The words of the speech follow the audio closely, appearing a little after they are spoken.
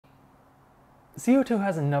CO2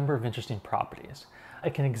 has a number of interesting properties.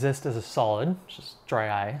 It can exist as a solid, just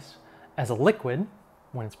dry ice, as a liquid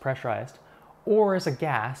when it's pressurized, or as a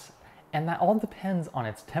gas, and that all depends on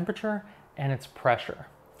its temperature and its pressure.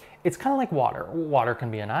 It's kind of like water. Water can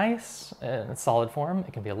be an ice in its solid form,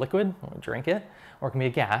 it can be a liquid when we drink it, or it can be a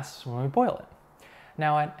gas when we boil it.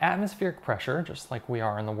 Now at atmospheric pressure, just like we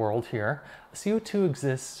are in the world here, CO2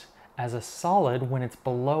 exists as a solid when it's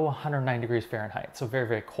below 109 degrees Fahrenheit, so very,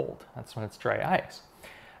 very cold. That's when it's dry ice.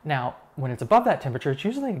 Now, when it's above that temperature, it's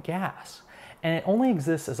usually a gas, and it only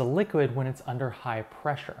exists as a liquid when it's under high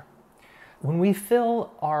pressure. When we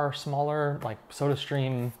fill our smaller, like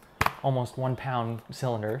SodaStream, almost 1 pound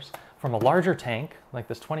cylinders from a larger tank, like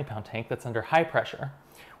this 20-pound tank that's under high pressure,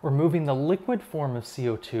 we're moving the liquid form of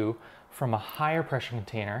CO2 from a higher pressure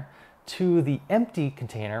container to the empty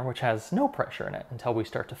container, which has no pressure in it, until we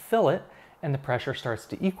start to fill it and the pressure starts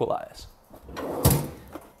to equalize.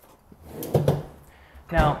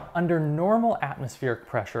 Now, under normal atmospheric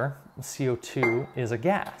pressure, CO2 is a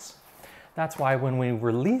gas. That's why when we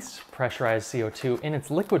release pressurized CO2 in its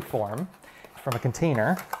liquid form from a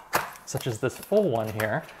container, such as this full one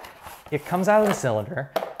here, it comes out of the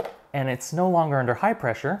cylinder and it's no longer under high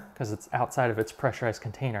pressure because it's outside of its pressurized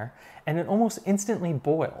container, and it almost instantly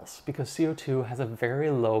boils because CO2 has a very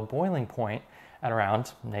low boiling point at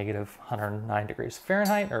around negative 109 degrees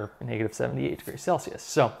Fahrenheit or negative 78 degrees Celsius.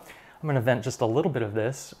 So I'm going to vent just a little bit of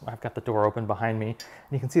this. I've got the door open behind me, and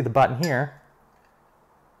you can see the button here.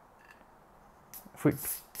 If we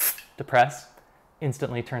depress,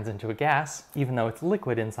 instantly turns into a gas, even though it's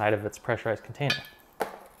liquid inside of its pressurized container.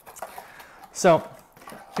 So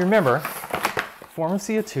you remember, the form of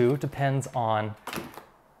CO2 depends on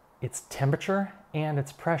its temperature and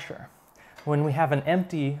its pressure. When we have an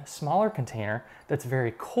empty, smaller container that's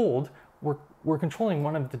very cold, we're controlling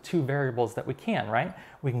one of the two variables that we can, right?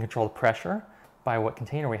 We can control the pressure by what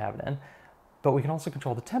container we have it in, but we can also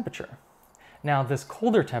control the temperature. Now, this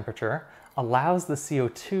colder temperature allows the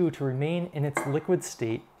CO2 to remain in its liquid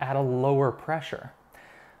state at a lower pressure.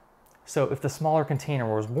 So if the smaller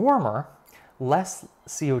container was warmer, less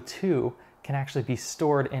CO2 can actually be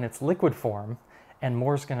stored in its liquid form, and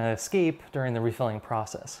more is going to escape during the refilling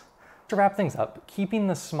process. To wrap things up, keeping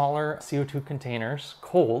the smaller CO2 containers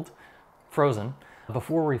cold, frozen,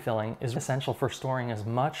 before refilling is essential for storing as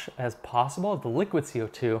much as possible of the liquid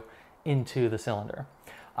CO2 into the cylinder.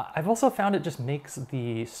 I've also found it just makes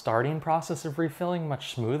the starting process of refilling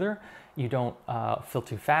much smoother. You don't fill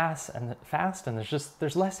too fast, and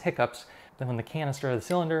there's less hiccups than when the canister or the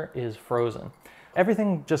cylinder is frozen.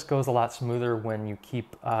 Everything just goes a lot smoother when you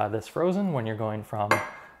keep this frozen when you're going from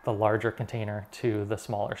the larger container to the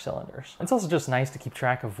smaller cylinders. It's also just nice to keep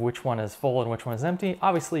track of which one is full and which one is empty.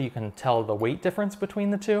 Obviously, you can tell the weight difference between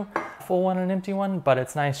the two, full one and empty one, but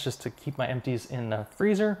it's nice just to keep my empties in the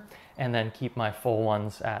freezer and then keep my full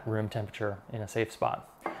ones at room temperature in a safe spot.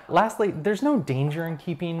 Lastly, there's no danger in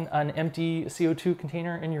keeping an empty CO2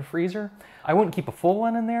 container in your freezer. I wouldn't keep a full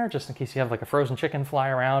one in there just in case you have like a frozen chicken fly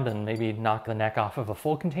around and maybe knock the neck off of a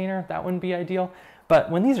full container. That wouldn't be ideal. But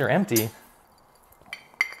when these are empty,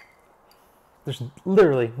 there's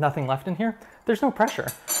literally nothing left in here. There's no pressure.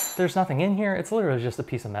 There's nothing in here. It's literally just a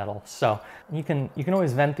piece of metal. So you can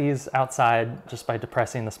always vent these outside just by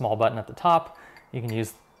depressing the small button at the top. You can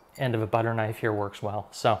use end of a butter knife here, works well.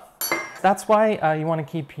 So that's why you want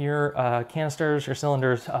to keep your canisters, your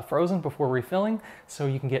cylinders frozen before refilling, so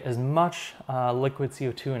you can get as much liquid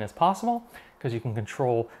CO2 in as possible, because you can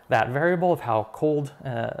control that variable of how cold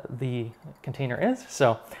the container is,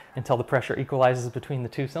 so until the pressure equalizes between the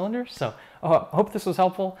two cylinders. So I hope this was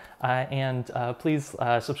helpful, and please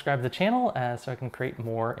subscribe to the channel so I can create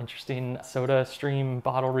more interesting SodaStream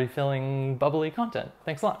bottle refilling bubbly content.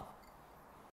 Thanks a lot.